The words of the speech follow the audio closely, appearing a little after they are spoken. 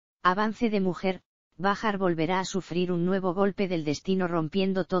Avance de Mujer, Bahar volverá a sufrir un nuevo golpe del destino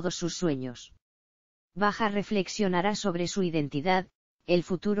rompiendo todos sus sueños. Bahar reflexionará sobre su identidad, el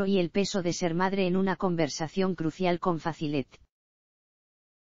futuro y el peso de ser madre en una conversación crucial con Facilet.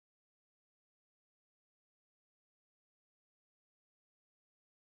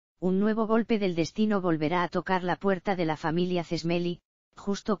 Un nuevo golpe del destino volverá a tocar la puerta de la familia Cesmeli,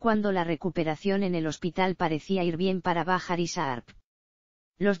 justo cuando la recuperación en el hospital parecía ir bien para Bahar y Saarp.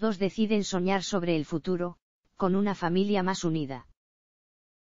 Los dos deciden soñar sobre el futuro, con una familia más unida.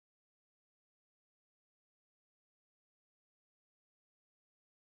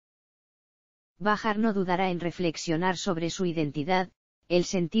 Bahar no dudará en reflexionar sobre su identidad, el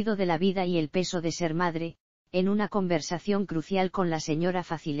sentido de la vida y el peso de ser madre, en una conversación crucial con la señora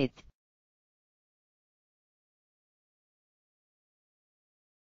Facilet.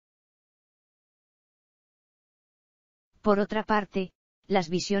 Por otra parte, las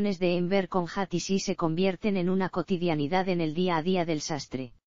visiones de Enver con Hatisi se convierten en una cotidianidad en el día a día del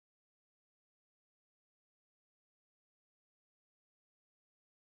sastre.